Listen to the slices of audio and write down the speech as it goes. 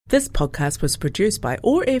This podcast was produced by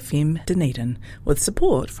OAR FM Dunedin with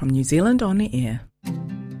support from New Zealand On Air.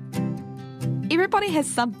 Everybody has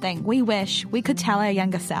something we wish we could tell our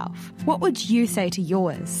younger self. What would you say to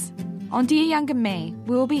yours? On Dear Younger Me,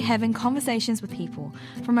 we will be having conversations with people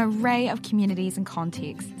from an array of communities and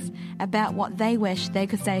contexts about what they wish they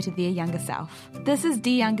could say to their younger self. This is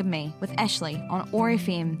Dear Younger Me with Ashley on OAR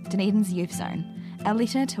FM, Dunedin's Youth Zone, a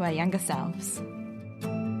letter to our younger selves.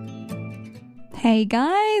 Hey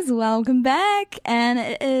guys, welcome back, and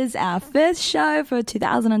it is our first show for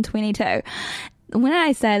 2022. When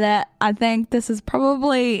I say that, I think this is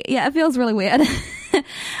probably, it feels really weird.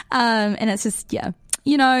 And it's just, you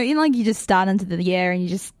just start into the year and you're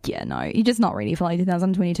just not ready for like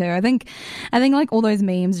 2022. I think like all those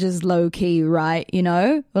memes just low key, right?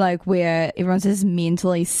 Like where everyone's just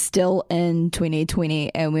mentally still in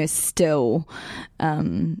 2020 and we're still,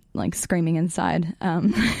 like screaming inside,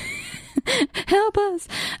 help us.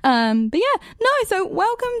 So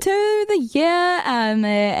welcome to the year,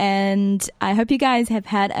 and I hope you guys have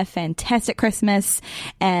had a fantastic Christmas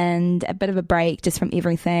and a bit of a break just from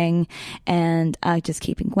everything, and just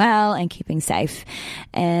keeping well and keeping safe.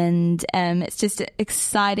 And it's just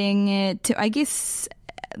exciting to, I guess,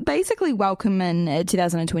 basically welcome in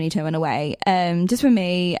 2022 in a way. Just for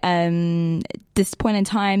me, this point in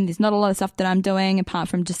time, there's not a lot of stuff that I'm doing apart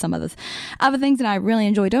from just some of the other things that I really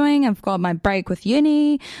enjoy doing. I've got my break with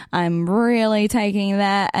uni. I'm really taking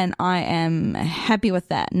that and I am happy with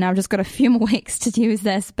that. Now I've just got a few more weeks to use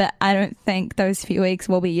this, but I don't think those few weeks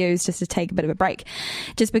will be used just to take a bit of a break,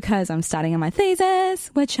 just because I'm starting on my thesis,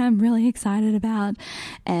 which I'm really excited about.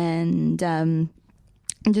 And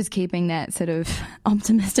just keeping that sort of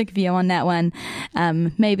optimistic view on that one.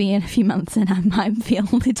 Maybe in a few months and I might feel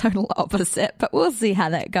the total opposite, but we'll see how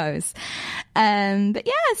that goes.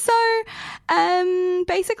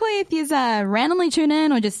 Basically if you randomly tune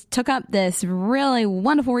in or just took up this really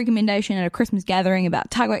wonderful recommendation at a Christmas gathering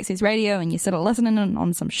about Tago Access Radio and you're sort of listening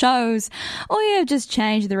on some shows, or you've just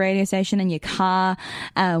changed the radio station in your car,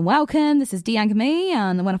 welcome. This is Dear Younger Me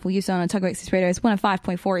on the wonderful youth zone on Tago Access Radio. It's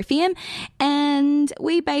 105.4 FM, and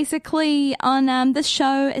we basically on this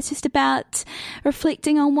show, it's just about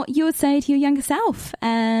reflecting on what you would say to your younger self.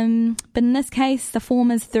 But in this case, the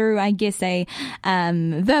form is through, I guess, a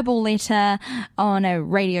verbal letter on a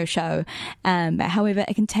radio show. But however,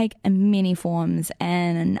 it can take many forms,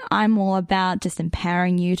 and I'm all about just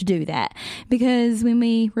empowering you to do that, because when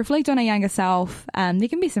we reflect on our younger self, there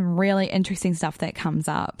can be some really interesting stuff that comes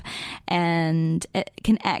up, and it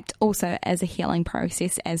can act also as a healing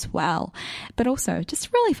process as well. But also just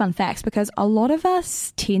really fun facts, because a lot of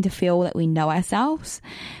us tend to feel that we know ourselves,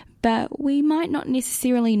 but we might not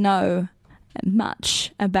necessarily know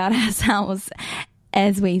much about ourselves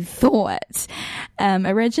as we thought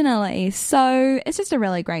originally. So it's just a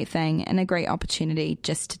really great thing and a great opportunity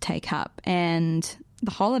just to take up. And the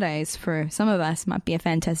holidays for some of us might be a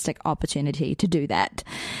fantastic opportunity to do that.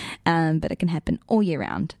 But it can happen all year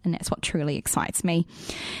round, and that's what truly excites me.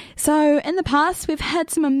 So in the past, we've had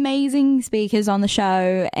some amazing speakers on the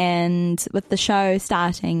show, and with the show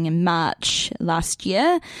starting in March last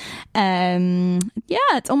year,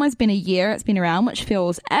 it's almost been a year it's been around, which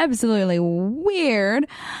feels absolutely weird,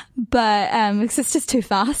 but it's just too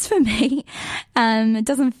fast for me. It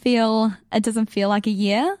doesn't feel like a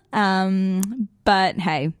year. But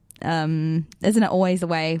hey, isn't it always the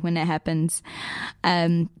way when it happens?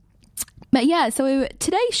 So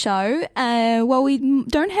today's show, we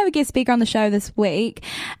don't have a guest speaker on the show this week,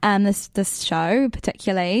 this show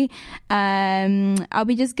particularly. I'll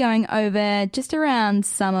be just going over just around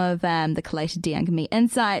some of the collated Dear Younger Me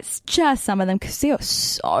insights, just some of them, because there are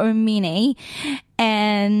so many.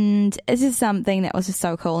 And it's just something that was just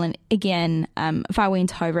so cool. And again, if I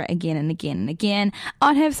went over it again and again and again,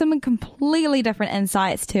 I'd have some completely different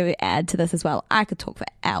insights to add to this as well. I could talk for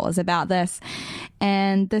hours about this.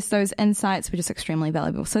 And those insights were just extremely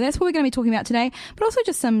valuable. So that's what we're going to be talking about today, but also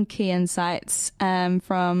just some key insights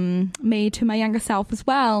from me to my younger self as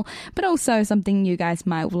well, but also something you guys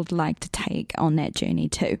would like to take on that journey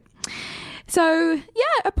too. So,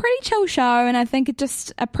 a pretty chill show, and I think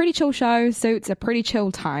a pretty chill show suits a pretty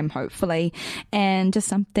chill time, hopefully, and just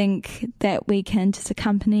something that we can just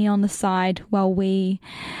accompany on the side while we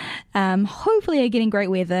hopefully are getting great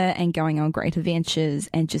weather and going on great adventures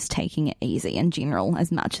and just taking it easy in general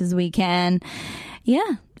as much as we can.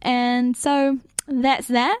 And so that's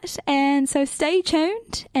that, and so stay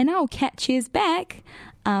tuned, and I'll catch you back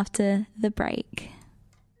after the break.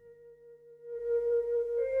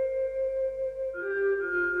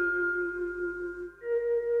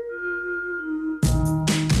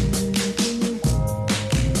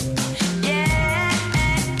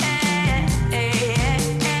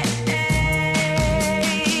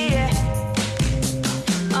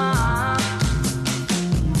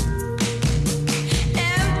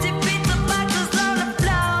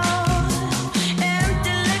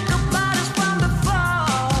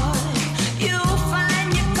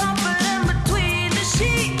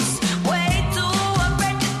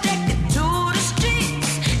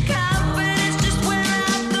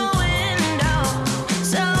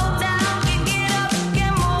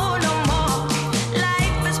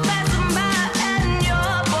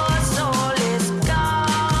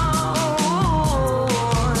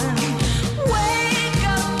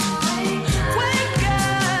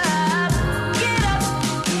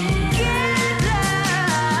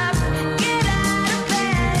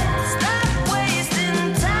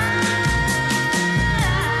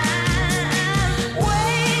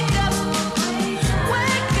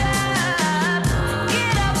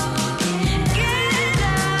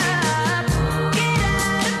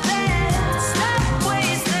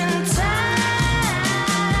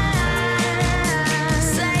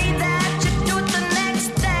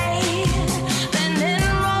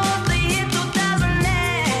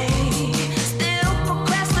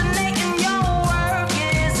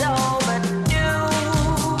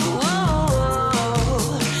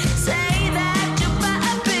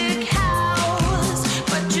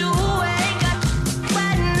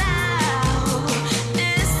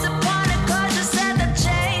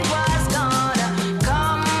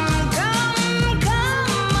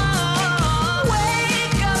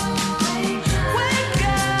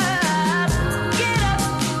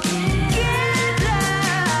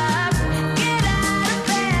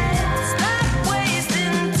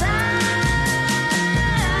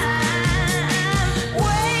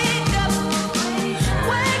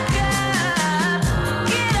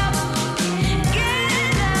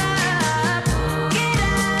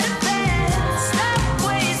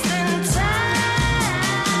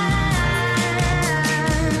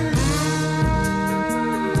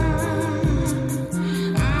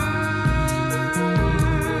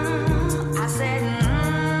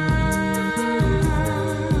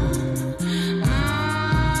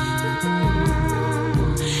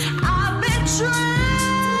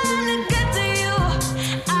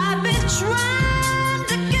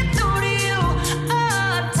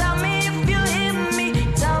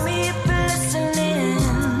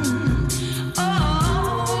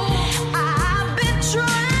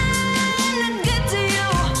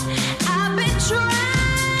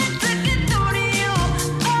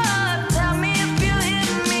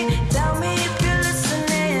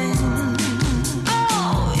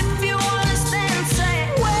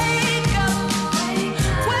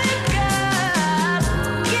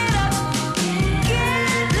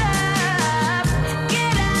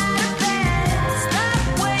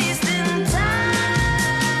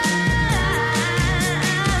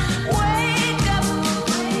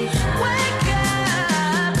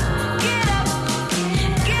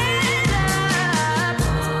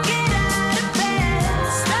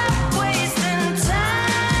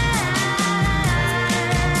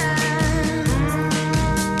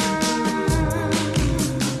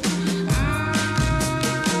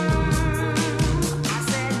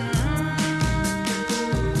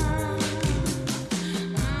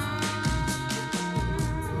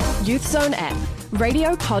 Youth Zone app.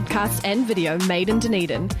 Radio, podcast and video made in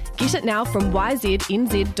Dunedin. Get it now from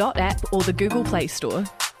yznz.app or the Google Play Store.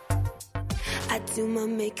 I do my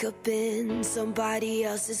makeup in somebody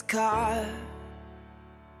else's car.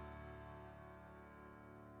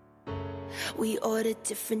 We order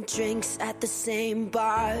different drinks at the same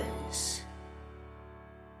bars.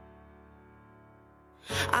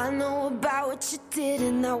 I know about what you did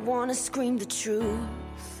and I wanna scream the truth.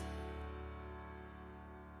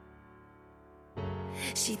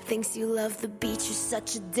 She thinks you love the beach, you're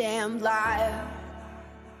such a damn liar.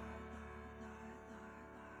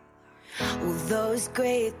 Well, those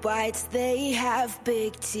great whites, they have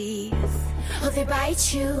big teeth. Oh, they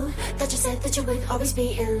bite you. That you said that you would always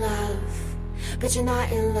be in love, but you're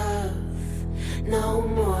not in love no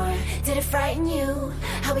more. Did it frighten you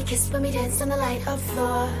how we kissed when we danced on the light of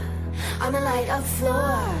floor, on the light of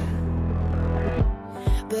floor?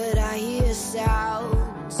 But I hear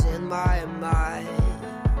sounds in my mind,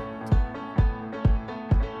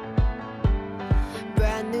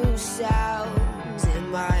 brand new sounds in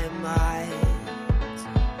my mind.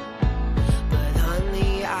 But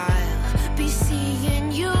honey, I'll be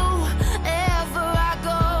seeing you ever I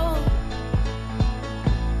go.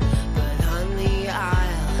 But honey,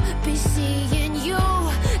 I'll be seeing you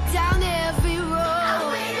down every road. I'm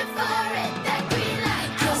waiting for it, that green light.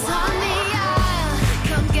 'Cause honey, I'll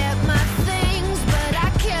come get my things, but I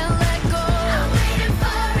can't let go. I'm waiting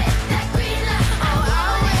for it, that green light. Oh,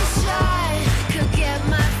 I wish I could get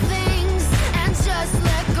my things and just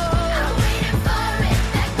let go. I'm waiting for it,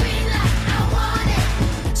 that green light. I want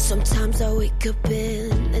it. Sometimes I wake up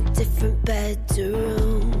in a different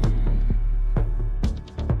bedroom.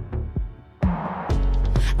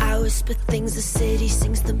 I whisper things, the city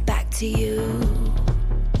sings them back to you.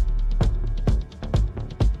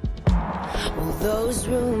 Well, those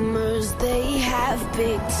rumors, they have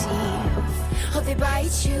big teeth. Oh, they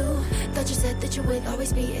bite you. Thought you said that you would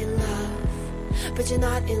always be in love, but you're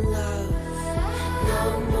not in love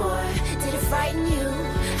no more. Did it frighten you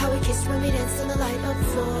how we kissed when we danced on the light of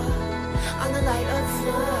floor, on the light of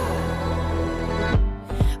floor?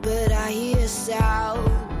 But I hear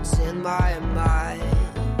sounds in my mind,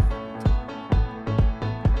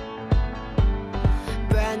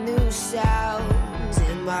 brand new sounds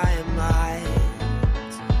in my mind.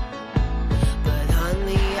 But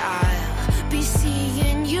honey, I'll be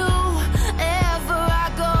seeing you ever I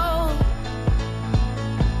go.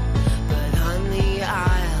 But honey,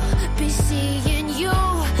 I'll be seeing you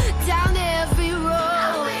down every road.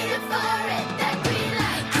 I'm waiting for it, that green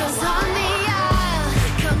light. 'Cause honey, I'll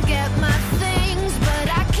come get my things, but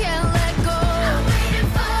I can't let go. I'm waiting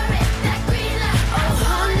for it, that green light. Oh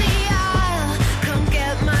honey, I'll come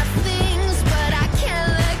get my things, but I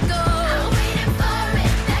can't let go. I'm waiting for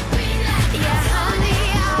it, that green light. Yeah, honey,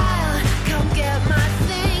 I'll come get my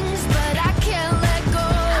things, but I can't let go.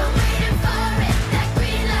 I'm waiting for it, that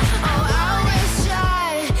green light. Oh, I wish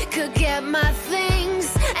I could get my things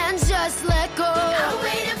and just let go. I'm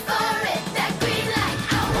waiting for it, that green light.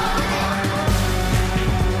 I want it.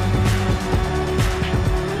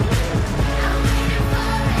 I'm waiting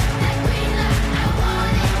for it, that green light. I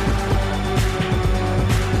want it. I'm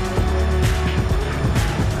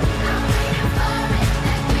waiting for it,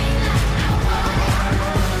 that green light. I want it.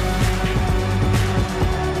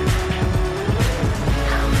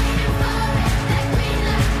 I'm waiting for it, that green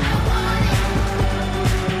light. I want it. I'm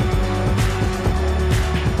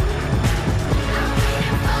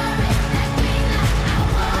waiting for it, that green light. I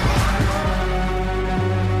want it.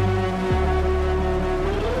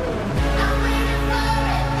 I'm waiting for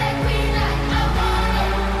it, that green light. I want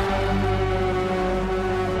it.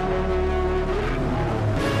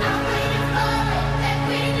 I'm waiting for it, that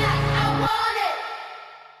green light. I want it.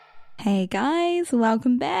 Hey guys,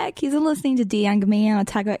 welcome back. You're listening to D Younger Me on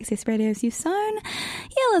Otago Access Radio's Youth Zone.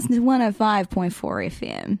 You're listening to 105.4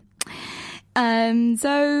 FM.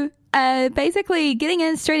 Basically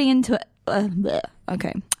getting straight into it.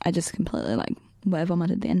 Okay, I just completely word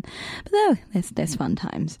vomited then. But no, that's fun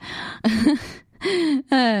times.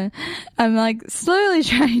 I'm slowly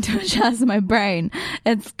trying to adjust my brain.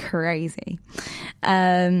 It's crazy.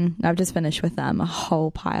 I've just finished with a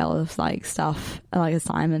whole pile of stuff,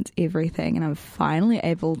 assignments, everything, and I'm finally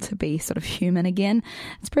able to be sort of human again.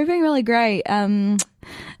 It's proving really great. I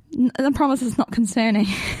promise it's not concerning.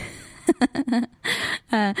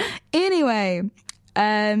 Anyway,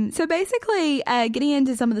 So basically, getting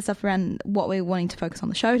into some of the stuff around what we're wanting to focus on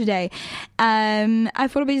the show today, I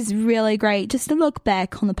thought it'd be just really great just to look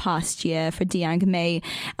back on the past year for DeYoung and me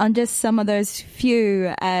on just some of those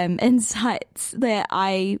few insights that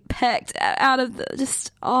I picked out of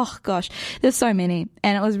there's so many,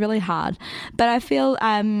 and it was really hard. But I feel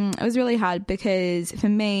it was really hard because for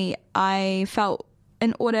me, I felt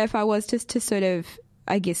in order if I was just to sort of,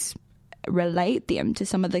 I guess, relate them to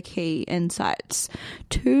some of the key insights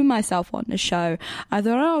to myself on the show, I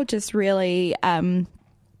thought I'll just really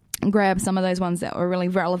grab some of those ones that were really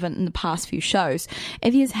relevant in the past few shows.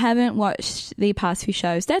 If you haven't watched the past few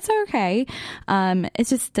shows, that's okay.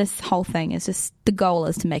 It's just this whole thing is just the goal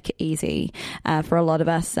is to make it easy for a lot of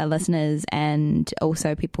us, our listeners, and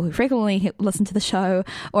also people who frequently listen to the show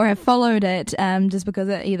or have followed it just because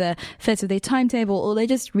it either fits with their timetable or they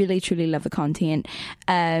just really truly love the content,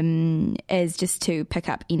 is just to pick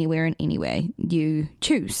up anywhere and anywhere you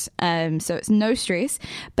choose. So it's no stress,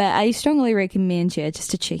 but I strongly recommend you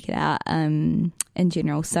just to check it out in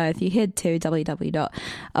general. So if you head to www.oar.org.nz,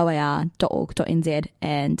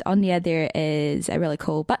 and on there is a really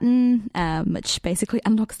cool button which basically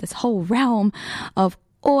unlocks this whole realm of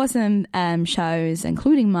awesome shows,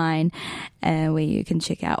 including mine, where you can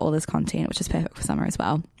check out all this content, which is perfect for summer as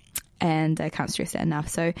well. And I can't stress that enough.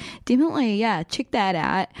 So definitely, check that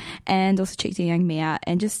out, and also check DeYoung and me out,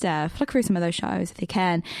 and just flick through some of those shows if you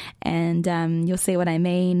can, and you'll see what I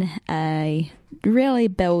mean. I really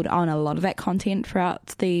build on a lot of that content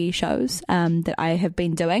throughout the shows that I have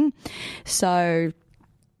been doing. So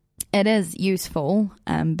it is useful.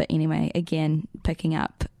 But anyway, again, picking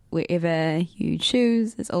up wherever you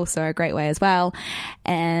choose is also a great way as well.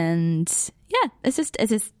 And it's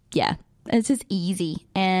just easy,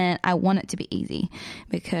 and I want it to be easy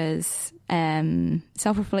because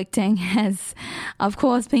self-reflecting has, of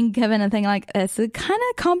course, been given a thing like it's kind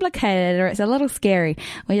of complicated or it's a little scary.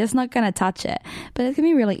 We're just not going to touch it, but it can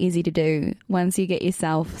be really easy to do once you get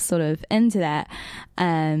yourself sort of into that.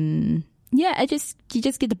 You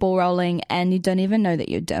just get the ball rolling, and you don't even know that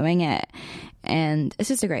you're doing it, and it's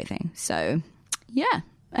just a great thing. So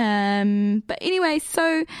but anyway,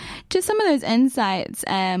 so just some of those insights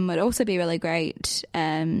would also be really great.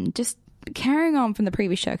 Just carrying on from the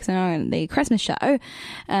previous show, because I know the Christmas show,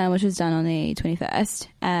 which was done on the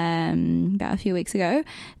 21st, about a few weeks ago,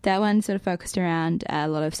 that one sort of focused around a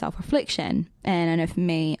lot of self-reflection. And I know for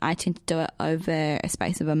me, I tend to do it over a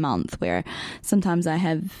space of a month, where sometimes I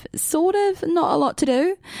have sort of not a lot to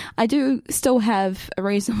do. I do still have a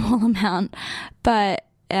reasonable amount, but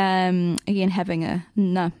again, having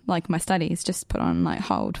my studies just put on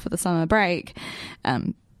hold for the summer break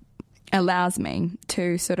allows me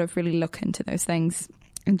to sort of really look into those things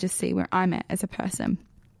and just see where I'm at as a person.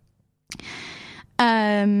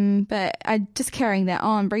 But I just carrying that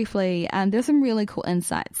on briefly, there's some really cool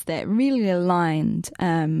insights that really aligned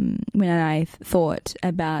when I thought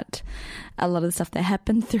about a lot of the stuff that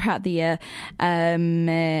happened throughout the year.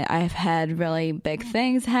 I've had really big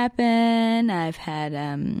things happen. I've had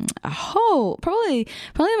a whole, probably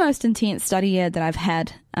the most intense study year that I've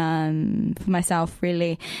had for myself,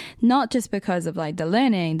 really, not just because of the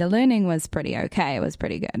learning was pretty okay, it was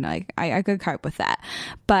pretty good, I could cope with that,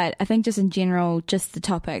 but I think just in general, just the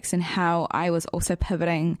topics and how I was also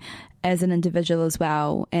pivoting as an individual as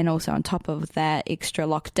well, and also on top of that extra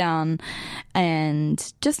lockdown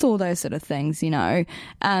and just all those sort of things,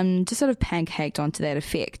 just sort of pancaked onto that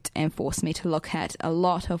effect and forced me to look at a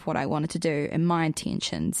lot of what I wanted to do and my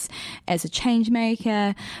intentions as a change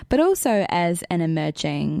maker, but also as an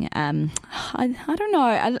emerging, I don't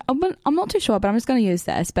know, I'm not too sure, but I'm just going to use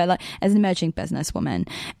this, but as an emerging businesswoman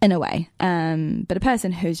in a way, but a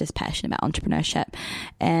person who's just passionate about entrepreneurship,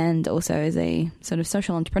 and also as a sort of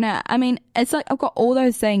social entrepreneur. I mean, it's I've got all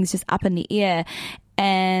those things just up in the air.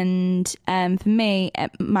 And for me,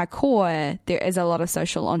 at my core, there is a lot of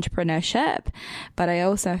social entrepreneurship, but I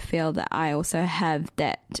also feel that I also have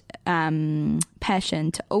that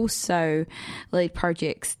passion to also lead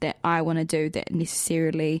projects that I want to do that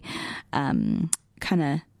necessarily kind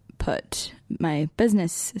of put my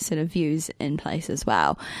business sort of views in place as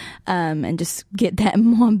well, and just get that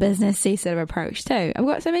more businessy sort of approach too. I've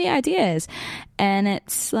got so many ideas, and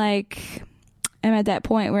it's I'm at that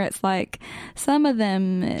point where it's some of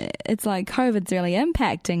them, it's COVID's really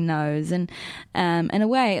impacting those, and in a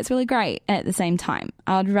way it's really great at the same time.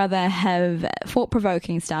 I'd rather have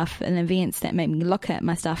thought-provoking stuff and events that make me look at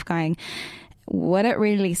my stuff going, would it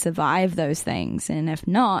really survive those things? And if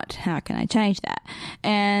not, how can I change that?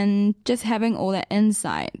 And just having all that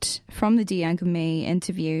insight from the Dear Younger Me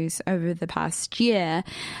interviews over the past year,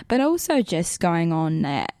 but also just going on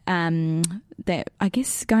that I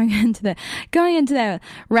guess going into the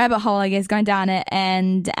rabbit hole, I guess, going down it,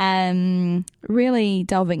 and really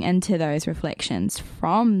delving into those reflections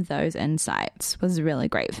from those insights was really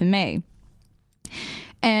great for me.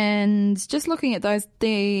 And just looking at those,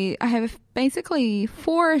 I have basically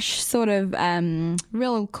 4-ish sort of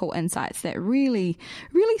real cool insights that really,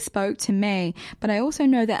 really spoke to me. But I also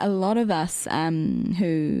know that a lot of us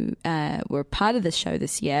who were part of the show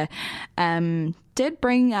this year did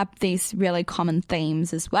bring up these really common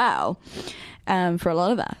themes as well for a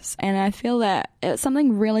lot of us. And I feel that it's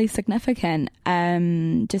something really significant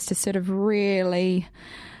just to sort of really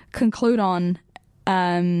conclude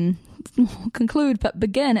but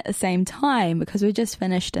begin at the same time, because we just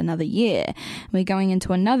finished another year. We're going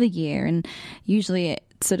into another year, and usually it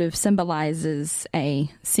sort of symbolizes a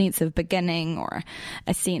sense of beginning or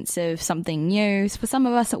a sense of something new. So for some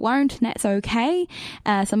of us it won't, and that's okay.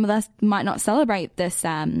 Some of us might not celebrate this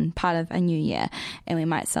part of a new year, and we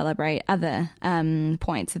might celebrate other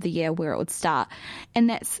points of the year where it would start, and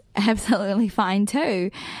that's absolutely fine too.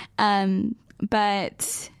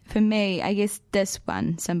 But for me, I guess this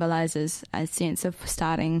one symbolizes a sense of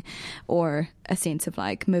starting, or a sense of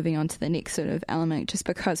like moving on to the next sort of element, just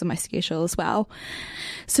because of my schedule as well.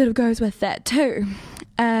 Sort of goes with that too.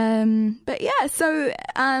 But yeah, so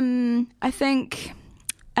I think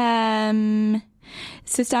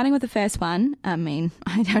so starting with the first one, I mean,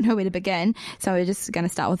 I don't know where to begin, so we're just going to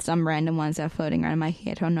start with some random ones that are floating around in my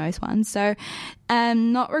head on those ones. So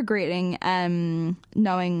not regretting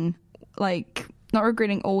not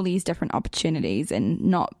regretting all these different opportunities and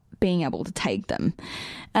not being able to take them.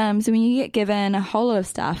 So when you get given a whole lot of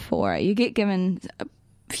stuff, or you get given a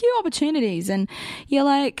few opportunities and you're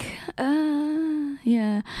like,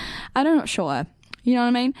 yeah, I'm not sure. You know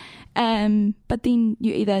what I mean? But then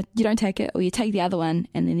you don't take it, or you take the other one,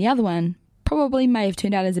 and then the other one probably may have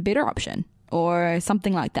turned out as a better option or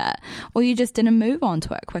something like that. Or you just didn't move on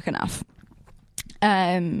to it quick enough.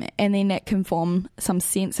 And then that can form some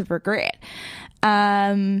sense of regret.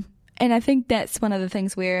 And I think that's one of the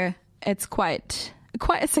things where it's quite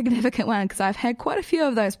a significant one, because I've had quite a few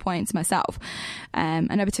of those points myself. I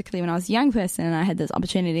know particularly when I was a young person and I had this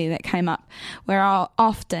opportunity that came up where I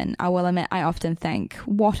will admit, I often think,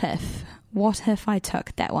 what if I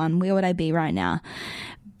took that one? Where would I be right now?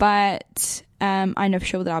 But I know for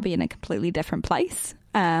sure that I'll be in a completely different place.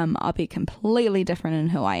 I'll be completely different in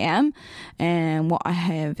who I am and what I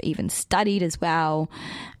have even studied as well.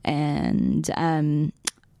 And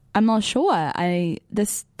I'm not sure.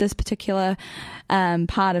 This particular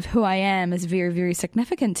part of who I am is very, very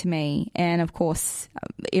significant to me. And of course,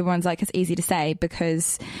 everyone's like, it's easy to say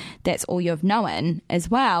because that's all you've known as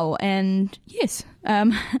well. And yes,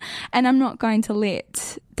 and I'm not going to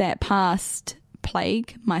let that past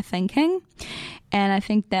plague my thinking. And I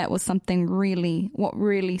think that was something what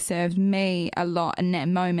really served me a lot in that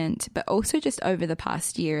moment, but also just over the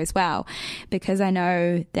past year as well, because I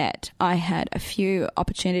know that I had a few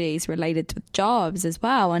opportunities related to jobs as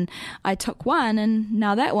well, and I took one, and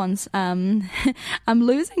now that one's I'm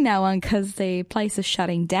losing that one because the place is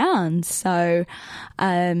shutting down. So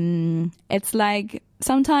it's like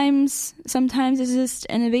sometimes it's just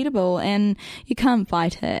inevitable and you can't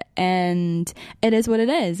fight it, and it is what it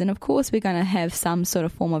is. And of course we're going to have some sort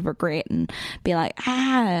of form of regret and be like,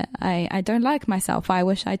 I don't like myself, I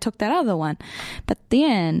wish I took that other one. But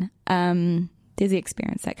then there's the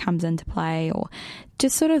experience that comes into play, or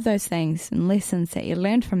just sort of those things and lessons that you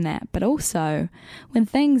learned from that. But also when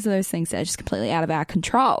those things that are just completely out of our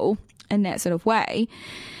control in that sort of way,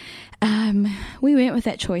 we went with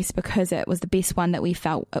that choice because it was the best one that we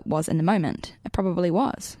felt it was in the moment. It probably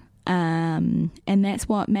was. And that's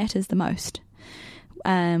what matters the most.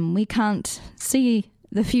 We can't see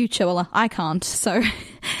the future. Well, I can't. So,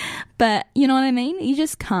 but you know what I mean? You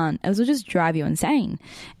just can't. It will just drive you insane.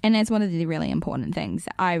 And that's one of the really important things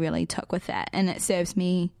that I really took with that. And it serves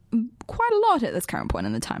me quite a lot at this current point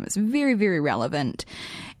in the time. It's very, very relevant.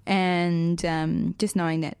 And just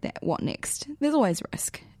knowing that what next? There's always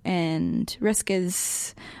risk. And risk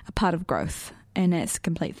is a part of growth, and that's a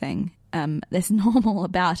complete thing. That's normal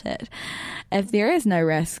about it. If there is no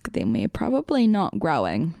risk, then we're probably not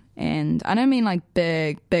growing. And I don't mean like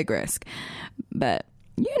big risk, but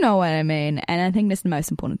you know what I mean. And I think that's the most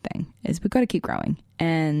important thing, is we've got to keep growing.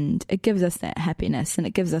 And it gives us that happiness, and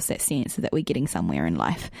it gives us that sense that we're getting somewhere in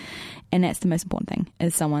life. And that's the most important thing,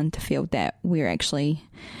 is someone to feel that we're actually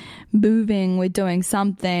moving, we're doing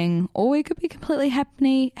something, or we could be completely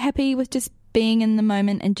happy with just being in the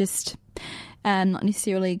moment and just not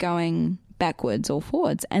necessarily going backwards or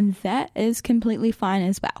forwards. And that is completely fine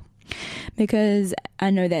as well. Because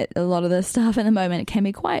I know that a lot of this stuff at the moment can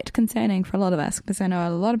be quite concerning for a lot of us, because I know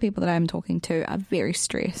a lot of people that I'm talking to are very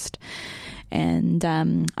stressed, and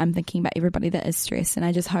I'm thinking about everybody that is stressed, and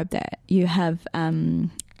I just hope that you have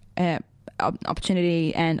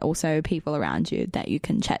opportunity and also people around you that you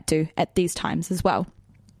can chat to at these times as well.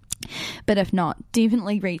 But if not,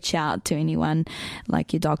 definitely reach out to anyone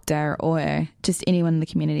like your doctor or just anyone in the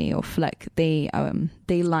community, or flick the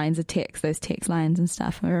lines of text, those text lines and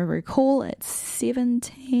stuff. If I recall, it's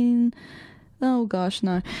 17. Oh gosh,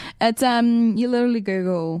 no. It's you literally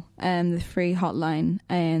Google the free hotline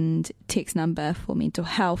and text number for mental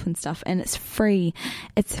health and stuff, and it's free.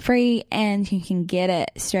 It's free, and you can get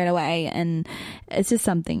it straight away. And it's just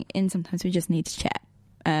something. And sometimes we just need to chat.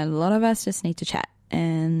 A lot of us just need to chat.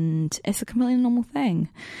 And it's a completely normal thing.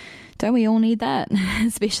 Don't we all need that?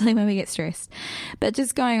 Especially when we get stressed. But that's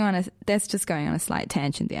just going on a slight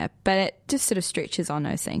tangent there. But it just sort of stretches on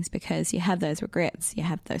those things, because you have those regrets, you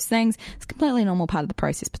have those things. It's a completely normal part of the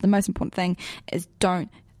process. But the most important thing is don't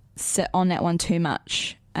sit on that one too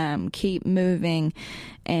much. Keep moving,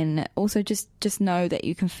 and also just know that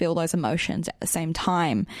you can feel those emotions at the same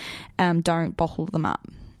time. Don't bottle them up.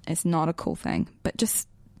 It's not a cool thing. But just,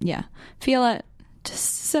 feel it. Just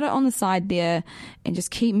sit it on the side there and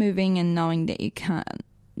just keep moving, and knowing that you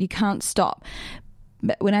can't stop.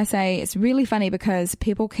 But when I say, it's really funny, because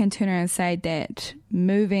people can turn around and say that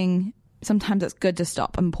moving, sometimes it's good to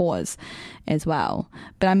stop and pause as well.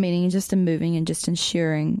 But I'm meaning just in moving and just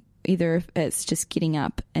ensuring, either if it's just getting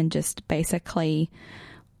up and just basically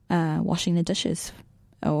washing the dishes,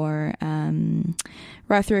 or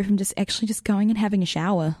right through from just going and having a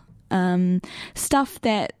shower. Stuff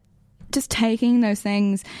that, just taking those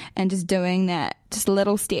things and just doing that, just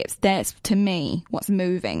little steps, that's to me what's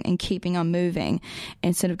moving and keeping on moving,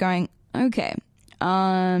 instead of going, okay,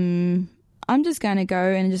 I'm just going to go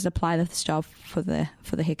and just apply this job for the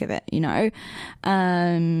heck of it,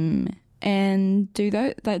 and do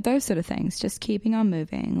those sort of things, just keeping on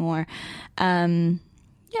moving, or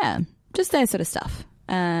just that sort of stuff,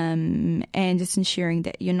 and just ensuring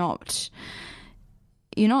that you're not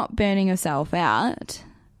burning yourself out,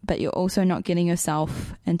 but you're also not getting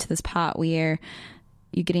yourself into this part where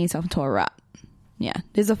you're getting yourself into a rut. Yeah,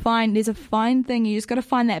 there's a fine thing. You just got to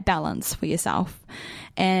find that balance for yourself.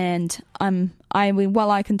 And while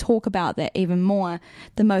I can talk about that even more,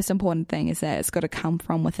 the most important thing is that it's got to come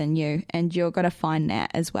from within you, and you're got to find that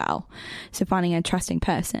as well. So finding a trusting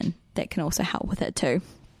person that can also help with it too.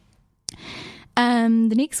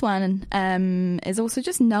 The next one is also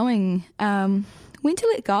just knowing when to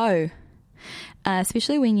let go.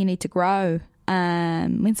 Especially when you need to grow,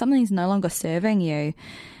 when something's no longer serving you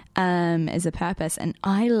as a purpose. And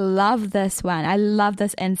I love this one. I love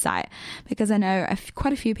this insight, because I know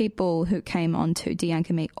quite a few people who came on to De-Young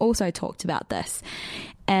Me also talked about this.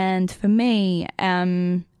 And for me,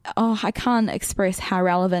 I can't express how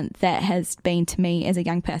relevant that has been to me as a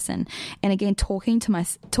young person. And again, talking to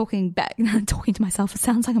myself, it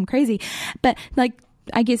sounds like I'm crazy, but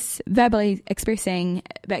I guess verbally expressing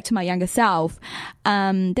back to my younger self,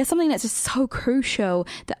 there's something that's just so crucial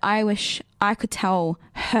that I wish I could tell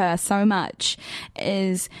her so much,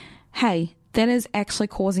 is, hey, that is actually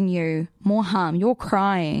causing you more harm. You're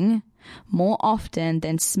crying more often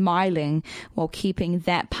than smiling while keeping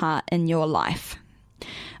that part in your life.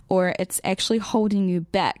 Or it's actually holding you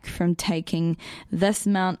back from taking this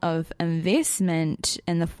amount of investment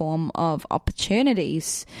in the form of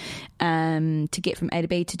opportunities to get from A to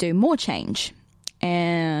B to do more change.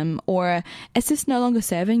 Or it's just no longer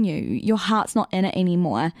serving you. Your heart's not in it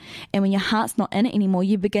anymore. And when your heart's not in it anymore,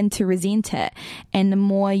 you begin to resent it. And the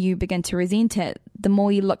more you begin to resent it, the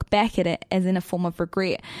more you look back at it as in a form of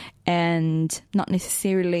regret, and not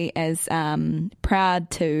necessarily as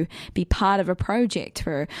proud to be part of a project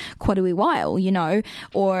for quite a wee while,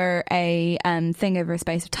 or a thing over a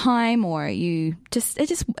space of time, or it just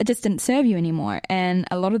didn't serve you anymore. And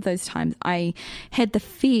a lot of those times I had the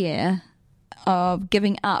fear of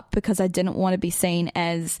giving up, because I didn't want to be seen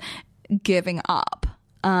as giving up.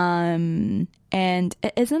 And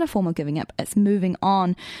it isn't a form of giving up. It's moving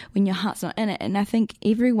on when your heart's not in it. And I think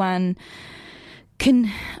everyone can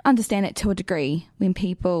understand it to a degree, when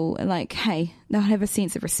people are like, hey, they'll have a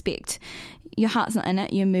sense of respect. Your heart's not in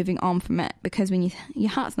it, you're moving on from it, because when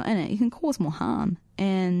your heart's not in it, you can cause more harm.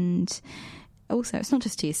 And also, it's not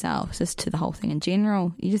just to yourself, it's just to the whole thing in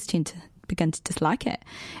general. You just tend to begin to dislike it.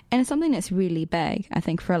 And it's something that's really big, I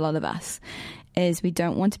think, for a lot of us. is we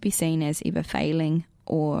don't want to be seen as either failing,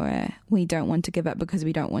 or we don't want to give up because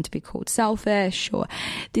we don't want to be called selfish, or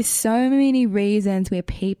there's so many reasons where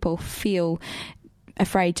people feel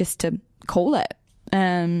afraid just to call it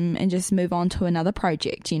and just move on to another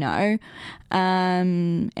project,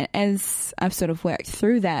 as I've sort of worked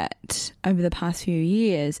through that over the past few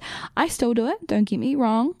years, I still do it, don't get me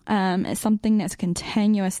wrong. It's something that's a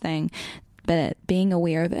continuous thing, but being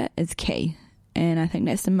aware of it is key, and I think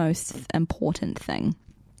that's the most important thing.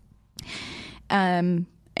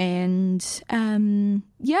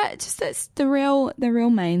 Just that's the real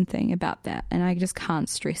main thing about that, and I just can't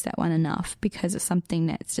stress that one enough, because it's something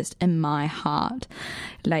that's just in my heart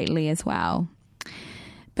lately as well.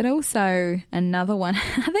 But also another one,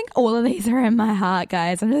 I think all of these are in my heart,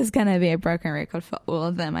 guys. I'm just going to be a broken record for all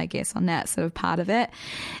of them, I guess, on that sort of part of it.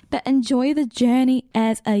 But enjoy the journey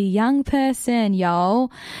as a young person,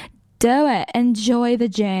 y'all. Do it. Enjoy the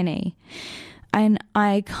journey. And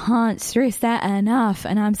I can't stress that enough.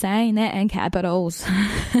 And I'm saying that in capitals.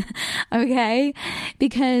 Okay?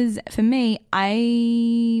 Because for me,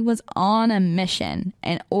 I was on a mission,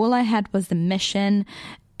 and all I had was the mission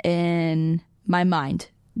in my mind.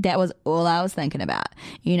 That was all I was thinking about.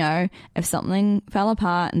 If something fell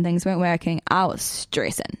apart and things weren't working, I was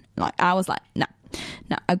stressing. I was like, no,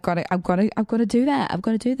 I've got to do that. I've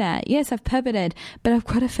got to do that. Yes, I've pivoted, but I've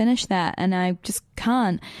got to finish that, and I just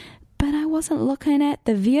can't. But I wasn't looking at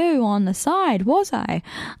the view on the side, was I?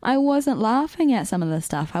 I wasn't laughing at some of the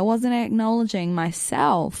stuff. I wasn't acknowledging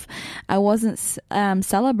myself. I wasn't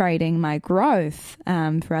celebrating my growth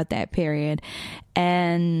throughout that period.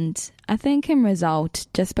 And I think in result,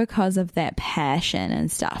 just because of that passion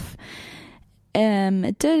and stuff,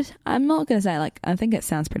 it did, I'm not going to say, I think it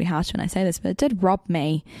sounds pretty harsh when I say this, but it did rob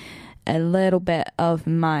me a little bit of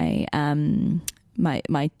my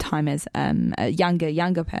my time as a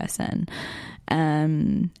younger person,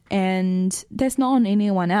 and that's not on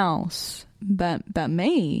anyone else but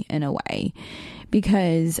me, in a way,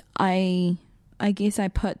 because I guess I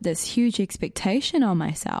put this huge expectation on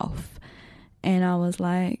myself, and I was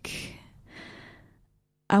like,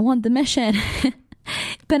 I want the mission.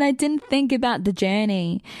 But I didn't think about the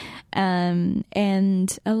journey. And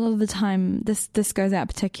a lot of the time, this goes out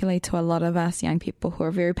particularly to a lot of us young people who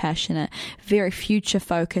are very passionate, very future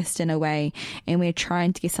focused in a way, and we're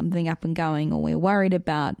trying to get something up and going, or we're worried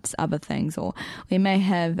about other things, or we may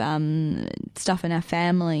have stuff in our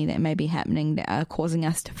family that may be happening that are causing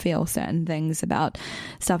us to feel certain things about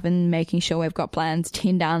stuff, and making sure we've got plans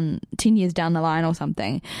 10 years down the line or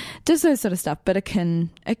something, just those sort of stuff. But it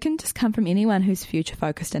can just come from anyone who's future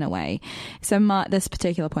focused in a way. So this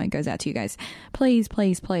particular point goes out to you guys. Please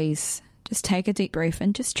just take a deep breath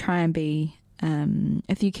and just try and be, when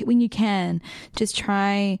you can, just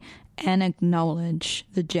try and acknowledge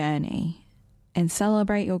the journey and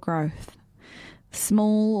celebrate your growth,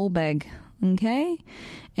 small or big. Okay?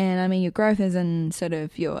 And I mean, your growth is in sort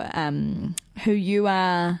of your who you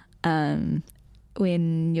are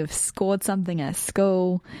when you've scored something at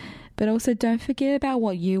school, but also don't forget about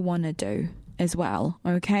what you want to do as well,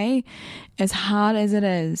 okay? As hard as it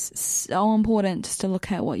is, so important just to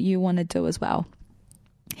look at what you want to do as well,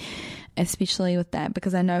 especially with that,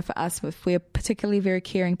 because I know for us, if we're particularly very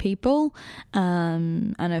caring people, I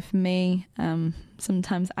know for me,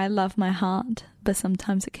 sometimes I love my heart, but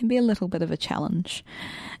sometimes it can be a little bit of a challenge,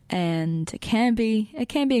 and it can be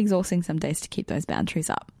exhausting some days to keep those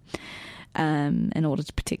boundaries up. In order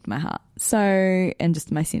to protect my heart. So, and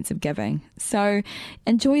just my sense of giving. So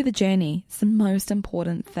enjoy the journey. It's the most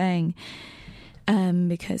important thing.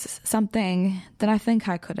 Because it's something that I think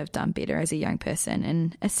I could have done better as a young person.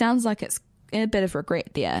 And it sounds like it's a bit of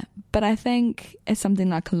regret there, but I think it's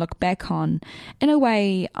something I can look back on. In a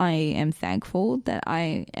way, I am thankful that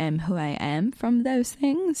I am who I am from those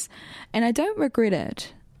things. And I don't regret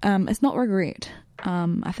it. It's not regret.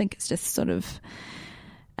 I think it's just sort of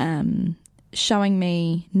showing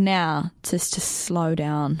me now just to slow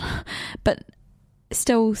down, but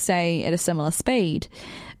still say at a similar speed,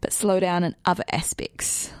 but slow down in other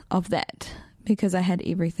aspects of that, because I had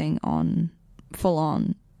everything on full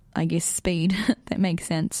on, I guess, speed. That makes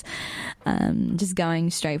sense. Just going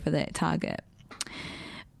straight for that target.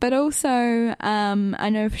 But also, I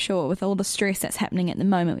know for sure with all the stress that's happening at the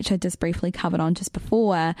moment, which I just briefly covered on just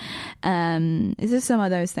before, is just some of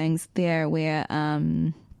those things there where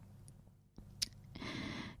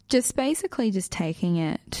just basically just taking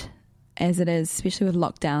it as it is, especially with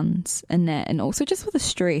lockdowns and that, and also just with the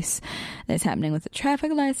stress that's happening with the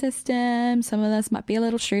traffic light system. Some of us might be a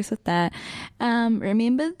little stressed with that.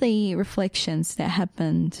 Remember the reflections that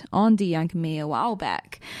happened on De Young Me a while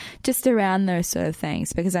back, just around those sort of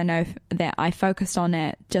things, because I know that I focused on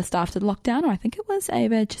it just after the lockdown, or I think it was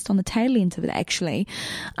over just on the tail end of it, actually.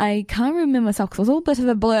 I can't remember myself because it was all a bit of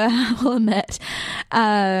a blur, I will admit.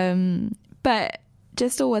 But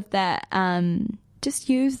just all with that, just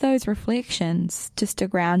use those reflections just to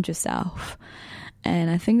ground yourself.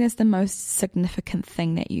 And I think that's the most significant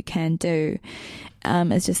thing that you can do,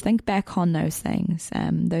 is just think back on those things,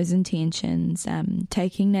 those intentions,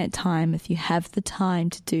 taking that time if you have the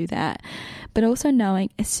time to do that, but also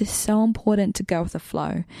knowing it's just so important to go with the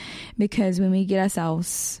flow, because when we get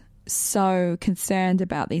ourselves so concerned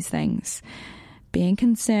about these things, being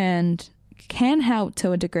concerned can help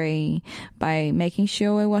to a degree by making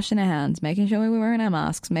sure we're washing our hands, making sure we're wearing our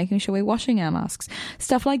masks, making sure we're washing our masks,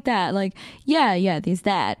 stuff like that. Like, yeah, there's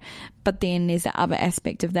that. But then there's the other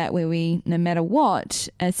aspect of that where we, no matter what,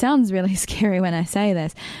 it sounds really scary when I say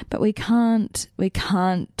this, but we can't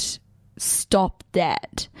stop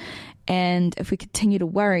that. And if we continue to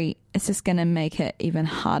worry, it's just going to make it even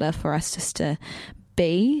harder for us just to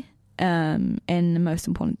be. And the most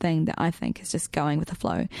important thing that I think is just going with the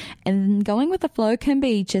flow. And going with the flow can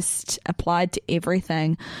be just applied to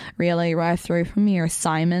everything, really, right through from your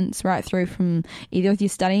assignments, right through from either if you're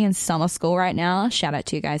studying in summer school right now. Shout out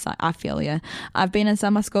to you guys. I feel you. I've been in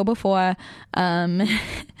summer school before. And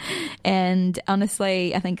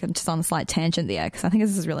honestly, I think I'm just on a slight tangent there, because I think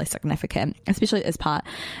this is really significant, especially this part.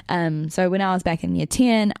 So when I was back in year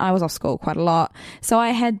 10, I was off school quite a lot. So I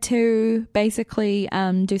had to basically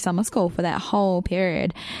do summer school for that whole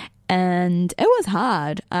period, and it was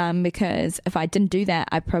hard, because if I didn't do that,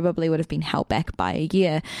 I probably would have been held back by a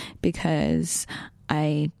year, because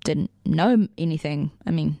I didn't know anything.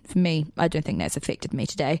 I mean, for me, I don't think that's affected me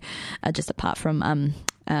today, just apart from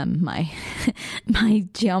my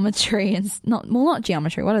geometry and not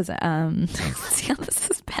geometry. What is it? This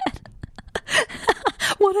is bad.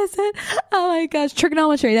 What is it? Oh my gosh,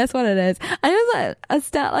 trigonometry. That's what it is. I know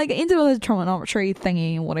it's into a trigonometry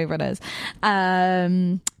thingy, whatever it is.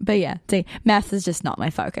 But yeah, see, maths is just not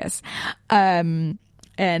my focus. And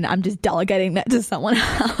I'm just delegating that to someone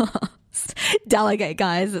else. Delegate,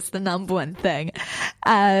 guys. It's the number one thing.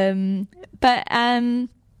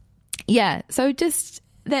 Yeah. So just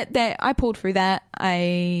that I pulled through that.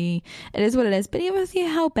 It is what it is. But even if you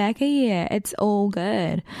held back a year, it's all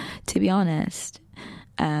good, to be honest.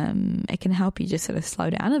 It can help you just sort of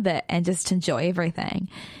slow down a bit and just enjoy everything,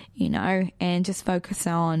 and just focus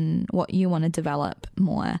on what you want to develop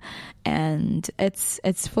more. And it's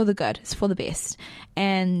for the good, it's for the best.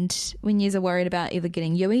 And when you're worried about either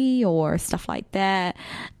getting UE or stuff like that,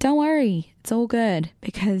 don't worry, it's all good,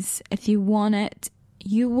 because if you want it,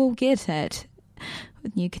 you will get it.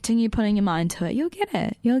 When you continue putting your mind to it, you'll get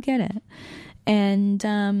it. And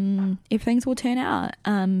everything will turn out.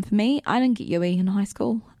 For me, I didn't get UE in high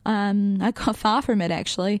school. I got far from it,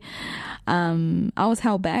 actually. I was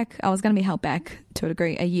held back. I was going to be held back to a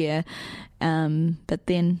degree a year. But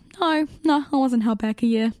then, no, I wasn't held back a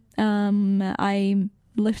year. I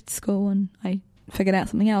left school and I figured out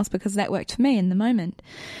something else, because that worked for me in the moment.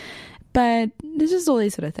 But there's just all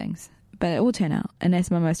these sort of things. But it will turn out, and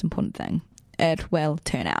that's my most important thing. It will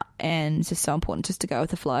turn out, and it's just so important just to go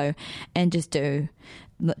with the flow and just do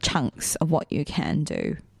the chunks of what you can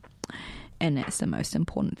do. And that's the most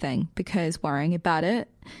important thing, because worrying about it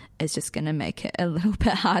is just going to make it a little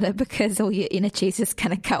bit harder, because all your energy is just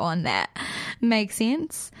going to go on that. Makes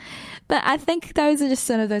sense? But I think those are just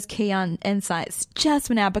sort of those key insights just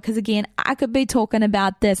for now, because again, I could be talking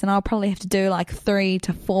about this and I'll probably have to do like 3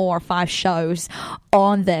 to 4 or 5 shows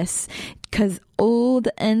on this, because all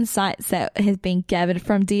the insights that has been gathered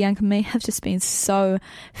from De Young Me have just been so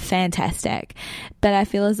fantastic. But I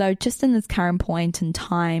feel as though just in this current point in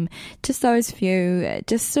time, just those few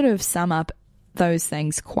just sort of sum up those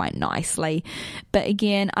things quite nicely. But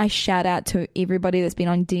again, I shout out to everybody that's been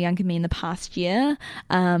on De Young Me in the past year.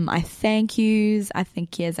 I thank yous. I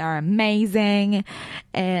think yous are amazing,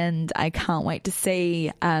 and I can't wait to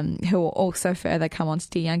see who will also further come on to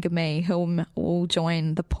De Young Me, who will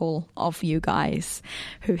join the pool of you guys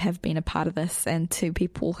who have been a part of this, and to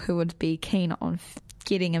people who would be keen on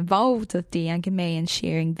getting involved with De Young Me and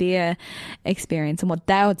sharing their experience and what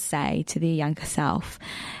they would say to their younger self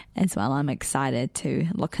as well. I'm excited to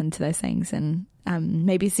look into those things and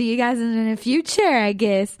maybe see you guys in the future, I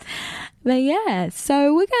guess. But yeah,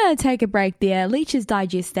 so we're going to take a break there. Leeches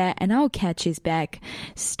digest that, and I'll catch you back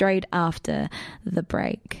straight after the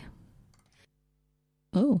break.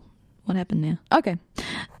 Oh, What happened now? Okay.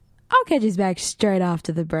 I'll catch you back straight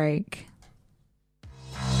after the break.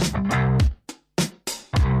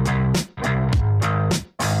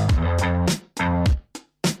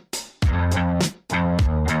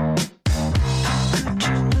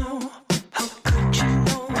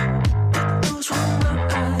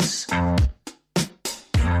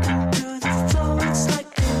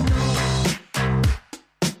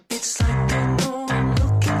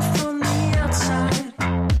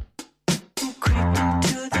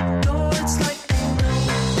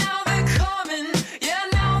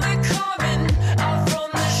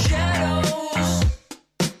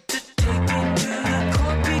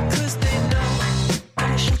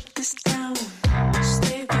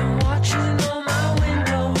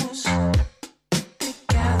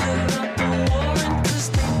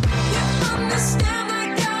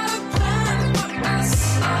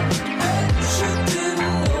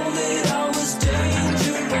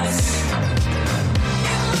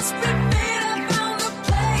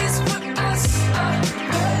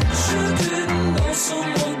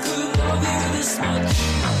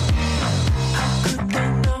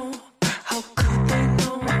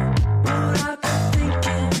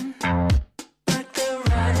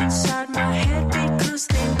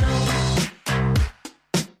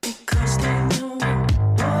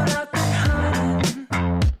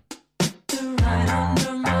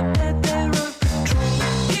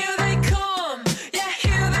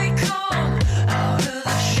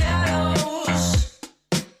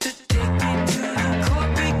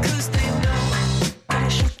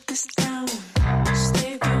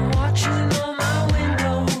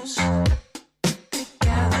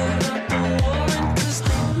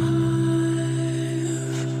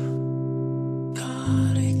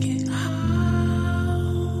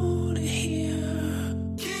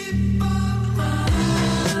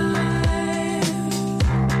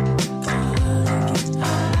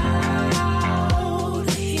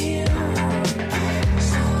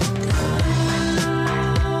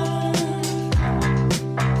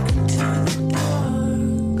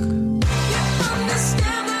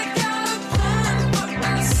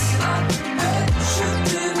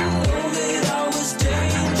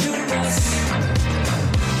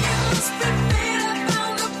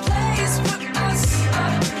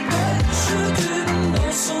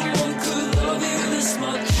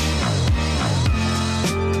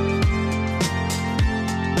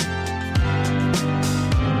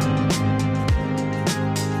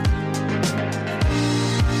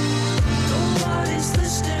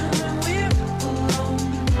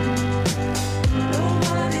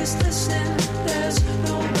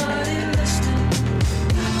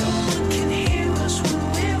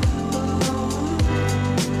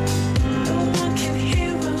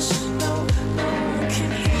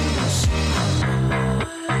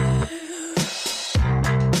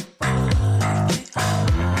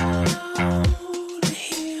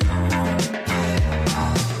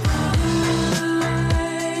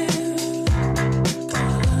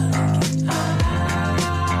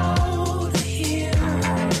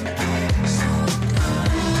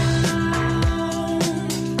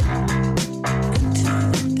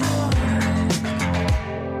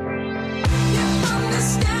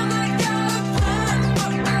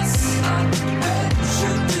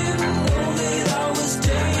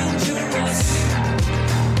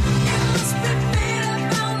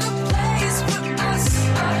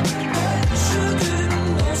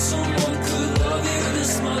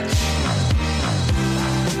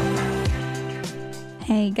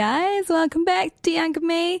 Hey guys, welcome back to Young and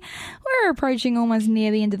Me. We're approaching almost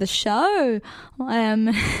near the end of the show.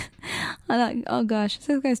 Oh gosh,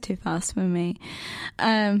 this goes too fast for me.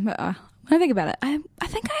 When I think about it, I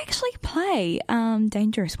think I actually play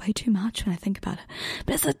Dangerous way too much when I think about it.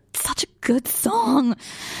 But it's such a good song.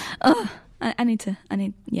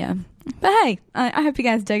 Yeah. But hey, I hope you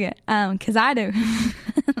guys dig it, because I do.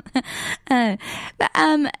 But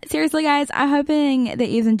seriously guys, I'm hoping that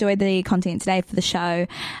you've enjoyed the content today for the show,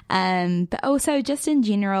 but also just in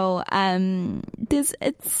general, I'm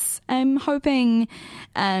hoping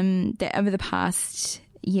that over the past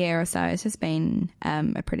year or so it's just been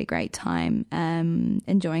a pretty great time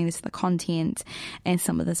enjoying the content and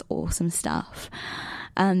some of this awesome stuff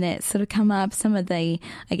that sort of come up, some of the,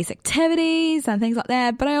 I guess, activities and things like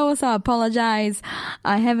that. But I also apologize,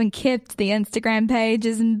 I haven't kept the Instagram page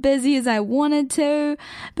as busy as I wanted to.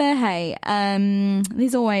 But hey,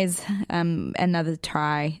 there's always another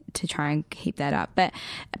try and keep that up. But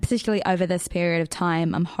particularly over this period of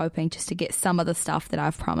time, I'm hoping just to get some of the stuff that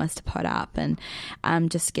I've promised to put up and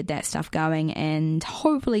just get that stuff going and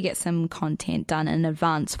hopefully get some content done in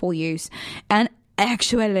advance for use. And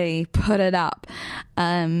actually put it up.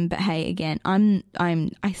 But hey, again,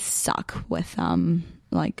 I suck with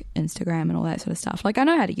like Instagram and all that sort of stuff. Like, I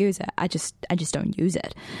know how to use it. I just don't use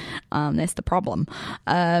it. That's the problem.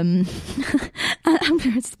 I'm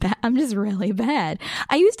just really bad.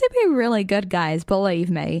 I used to be really good, guys, believe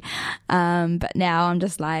me. But now I'm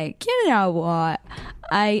just like, you know what?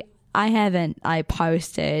 I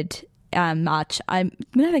posted much. I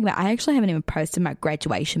actually haven't even posted my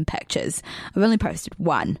graduation pictures. I've only posted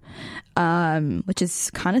one, which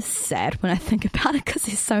is kind of sad when I think about it because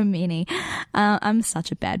there's so many. I'm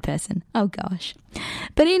such a bad person. Oh gosh.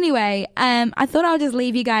 But anyway, I thought I'll just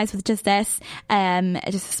leave you guys with just this,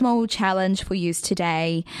 just a small challenge for you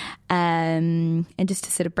today, and just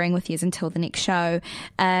to sort of bring with you until the next show.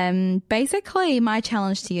 Basically, my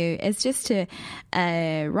challenge to you is just to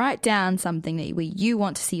write down something that you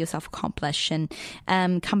want to see yourself accomplish, and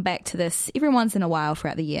come back to this every once in a while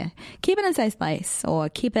throughout the year. Keep it in a safe space, or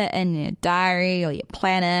keep it in your diary or your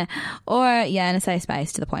planner, or in a safe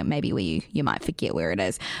space to the point maybe where you might forget where it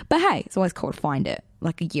is. But hey, it's always cool to find it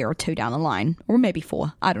like a year or two down the line, or maybe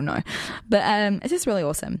 4, I don't know. But it's just really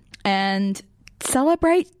awesome. And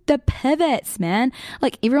celebrate the pivots, man.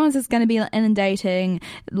 Like, everyone's just going to be inundating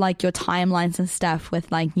like your timelines and stuff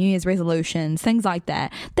with like New Year's resolutions, things like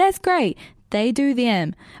that. That's great. They do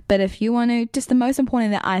them. But if you want to, just the most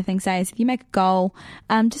important that I think is if you make a goal,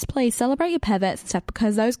 just please celebrate your pivots and stuff,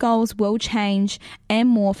 because those goals will change and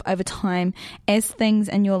morph over time as things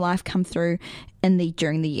in your life come through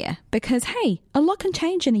during the year. Because hey, a lot can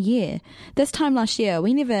change in a year. This time last year,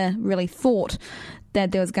 we never really thought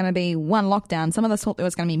that there was going to be one lockdown. Some of us thought there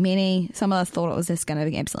was going to be many. Some of us thought it was just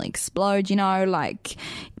going to absolutely explode,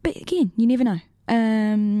 but again, you never know.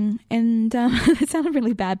 It sounded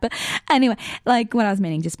really bad, but anyway, like what I was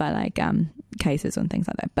meaning just by like cases and things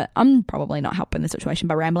like that. But I'm probably not helping the situation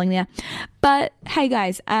by rambling there. But hey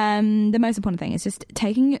guys, the most important thing is just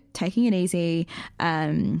taking it easy,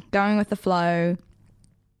 going with the flow,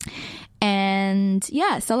 and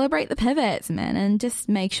celebrate the pivots, man, and just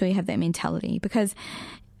make sure you have that mentality, because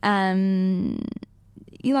you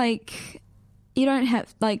don't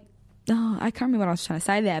have like, I can't remember what I was trying to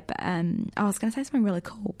say there, but I was going to say something really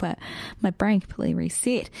cool, but my brain completely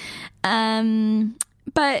reset.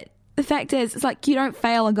 But the fact is, it's like you don't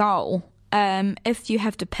fail a goal if you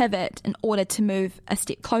have to pivot in order to move a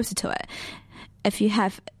step closer to it. If you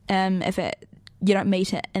don't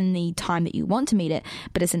meet it in the time that you want to meet it,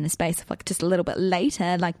 but it's in the space of like just a little bit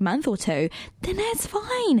later, like month or two, then that's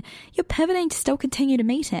fine. You're pivoting to still continue to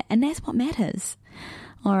meet it, and that's what matters.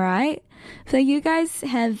 All right. So you guys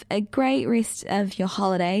have a great rest of your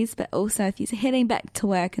holidays, but also if you're heading back to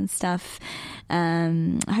work and stuff,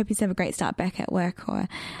 I hope you have a great start back at work or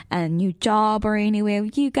a new job or anywhere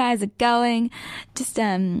you guys are going. Just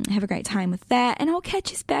have a great time with that, and I'll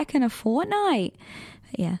catch us back in a fortnight.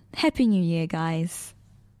 But yeah, Happy New Year, guys.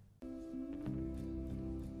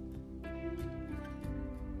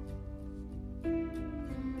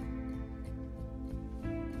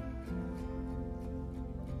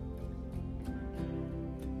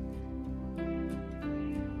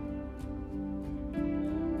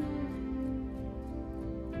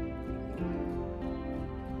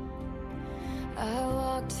 I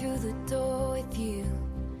walked through the door with you.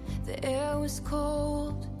 The air was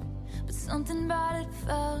cold, but something about it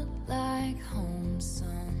felt like home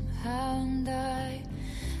somehow. And I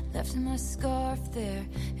left my scarf there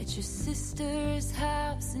at your sister's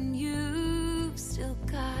house, and you still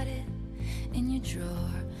got it in your drawer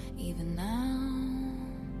even now.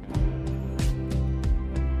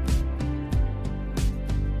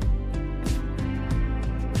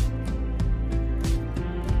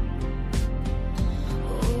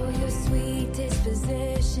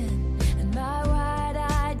 Disposition and my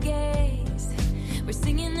wide-eyed gaze, we're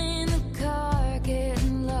singing in the car,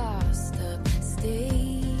 getting lost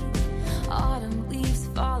upstate. Autumn leaves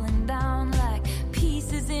falling down like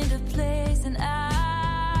pieces into place, and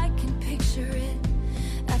I can picture it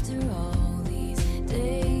after all these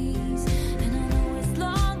days.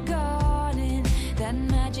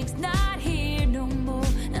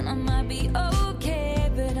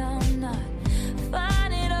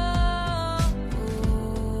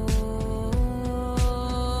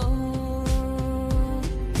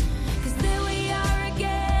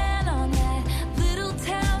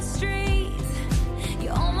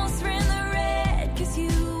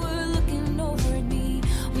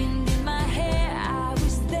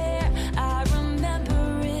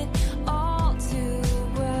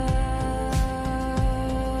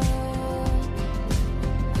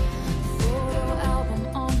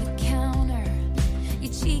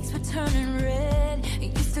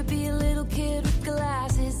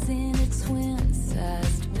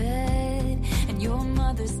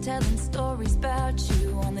 telling stories about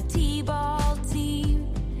you on the T-ball team.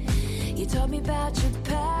 You told me about your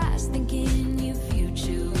past, thinking your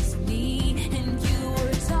future was me. And you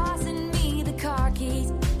were tossing me the car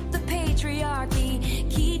keys, the patriarchy,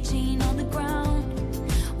 keychain on the ground.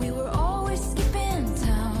 We were always skipping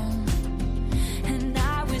town. And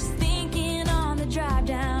I was thinking on the drive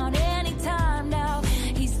down, anytime now,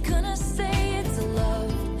 he's gonna say it's a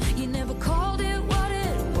love. You never called it what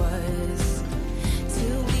it was,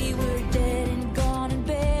 till we were dead and gone and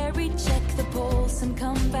buried. Check the pulse and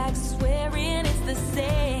come back swearing it's the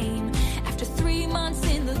same, after 3 months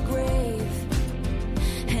in the grave.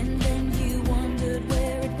 And then you wondered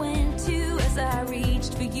where it went to as I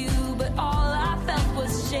reached for you, but all I felt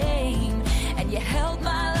was shame, and you held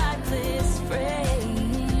my lifeless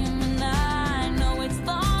frame. And I know it's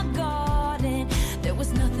long gone and there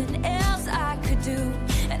was nothing else I could do,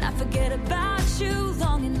 and I forget about you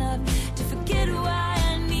long enough to forget why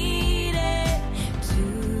I needed to.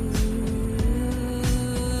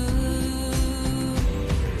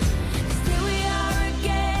 'Cause here we are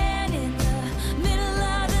again in the middle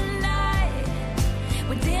of the night.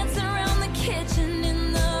 We're dancing around the kitchen in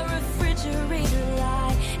the refrigerator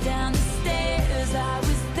light. Down the stairs, I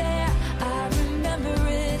was there, I remember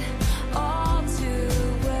it all too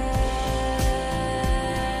well.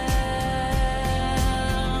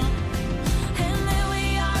 And there we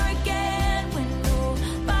are again when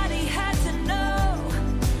nobody had to know.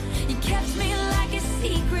 You kept me like a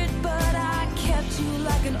secret, but I kept you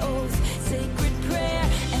like an oath, sacred prayer,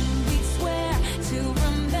 and we'd swear to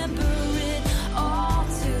remember it all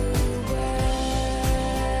too well.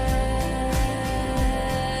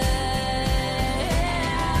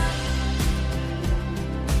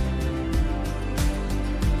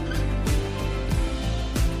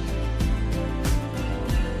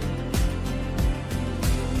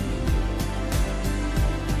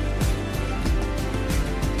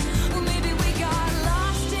 Maybe we got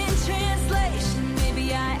lost in translation. Maybe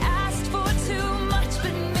I asked for too much,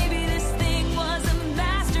 but maybe this thing was a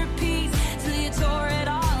masterpiece till you tore it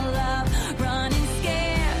all up. Running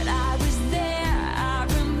scared, I was there, I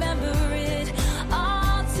remember it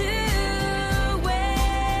all too well.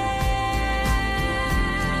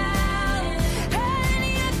 And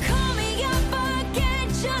you call me up again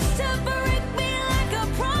just to break me like a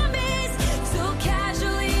promise, so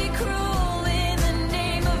casually cruel in the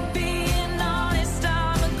name of being honest.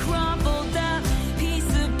 I'm a crumpled up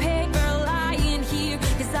piece of paper lying here,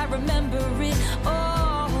 'cause I remember it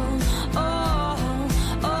all, oh,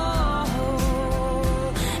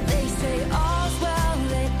 oh. They say all's well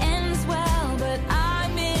that ends well, but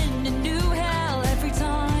I'm in a new hell every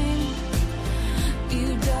time you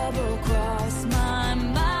double cross my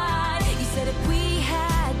mind. You said if we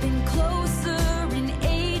had been closer in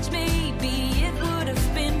age, maybe it would have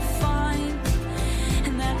been fine,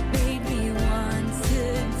 and that made me want to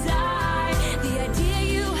die. The idea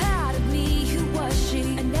you had of me, who was she?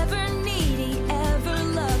 A never needy, ever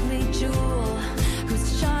lovely jewel whose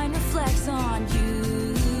shine reflects on you.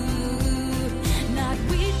 Not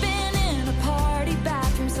we'd been in a party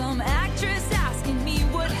bathroom, some actress asking me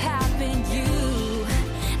what happened. You,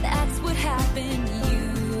 that's what happened.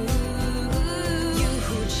 You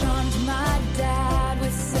who charmed my dad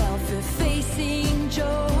with self-effacing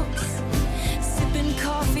jokes, sipping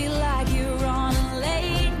coffee like you're on a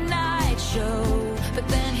late night show. But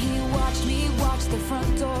then he watched me watch the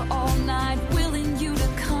front door all night, willing you to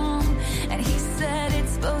come, and he said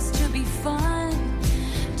it's supposed to be fun,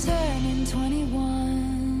 turning 21.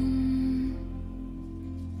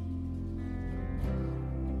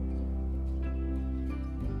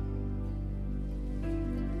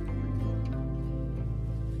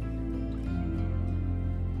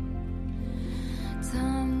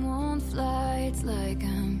 Time won't fly, it's like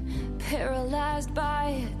I'm paralyzed by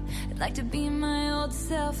it. I'd like to be my old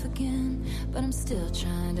self again, but I'm still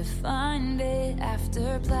trying to find it.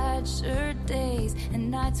 After plaid shirt days and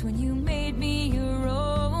nights when you made me your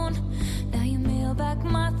own, now you mail back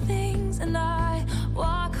my things and I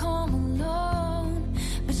walk home alone.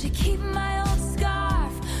 But you keep my old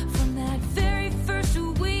scarf from that very first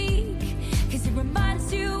week, 'cause it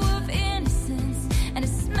reminds you of innocence and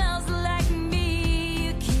it smells like me.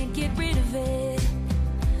 You can't get rid of it,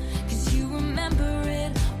 'cause you remember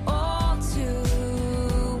it all too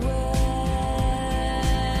well.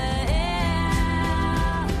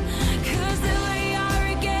 'Cause there we are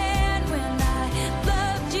again when I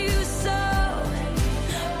loved you so,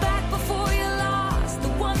 back before you lost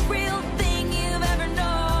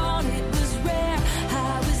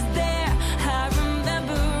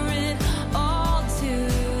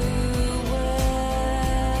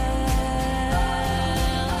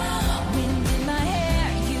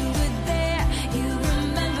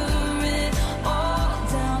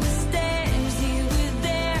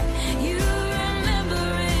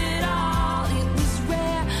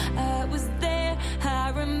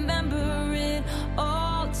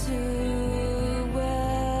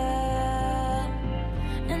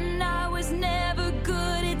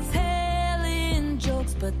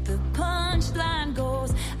but the punchline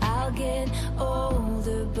goes, I'll get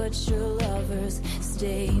older, but your lovers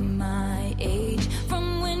stay my age.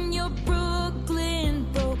 From when your Brooklyn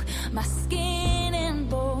broke my skin and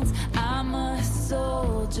bones, I'm a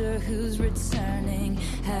soldier who's returning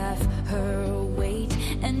half her weight.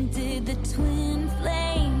 And did the twin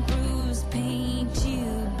flame bruise paint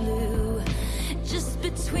you blue? Just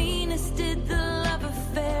between us, did the love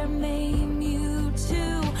affair maim you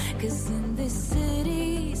too? 'Cause in this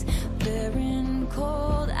city's barren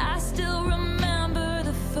cold, I still remember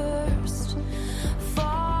the first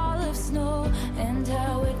fall of snow and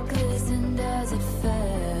how it glistened as it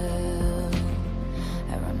fell.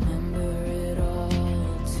 I remember it all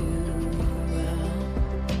too well.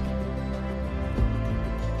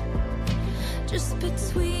 Just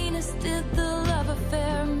between us, did the love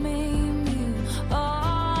affair maim you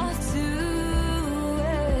all too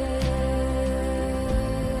well?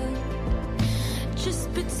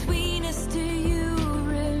 Just between us, do you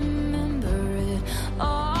remember it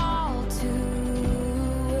all too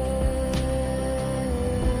well?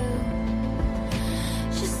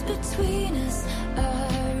 Just between us, I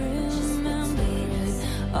remember it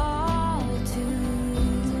all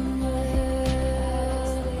too well.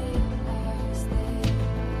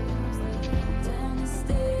 Down the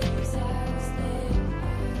stairs, I was there.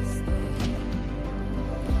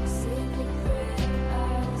 Sacred prayer,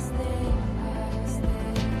 I was there.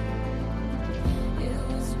 It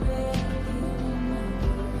was real, you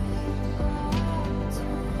remember it all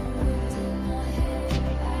too well. In my head,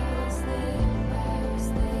 I was there.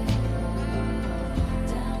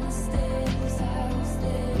 Down the stairs, I was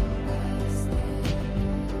there.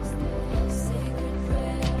 Sacred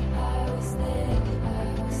prayer, I was there.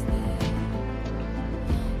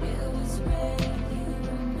 It was real, you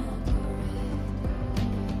remember it.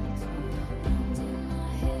 And in my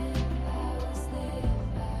head, I was there.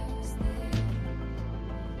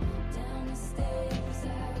 Down the stairs, I was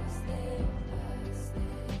there.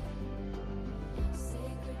 Sacred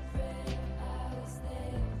prayer, I was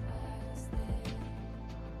there.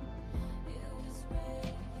 It was real, you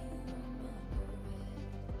remember it.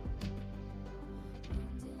 And in my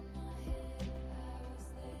head, I was there.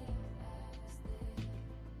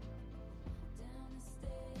 Down the stairs,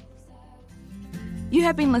 I was. You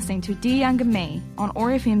have been listening to Dear Younger Me on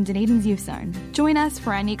ORFM Dunedin's Youth Zone. Join us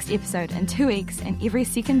for our next episode in 2 weeks and every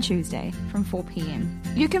second Tuesday from 4 p.m.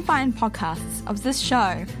 You can find podcasts of this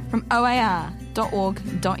show from oar.org.nz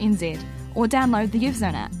or download the Youth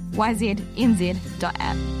Zone app,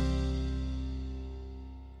 yznz.app.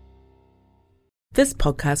 This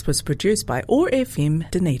podcast was produced by ORFM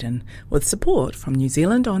Dunedin with support from New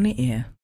Zealand On Air.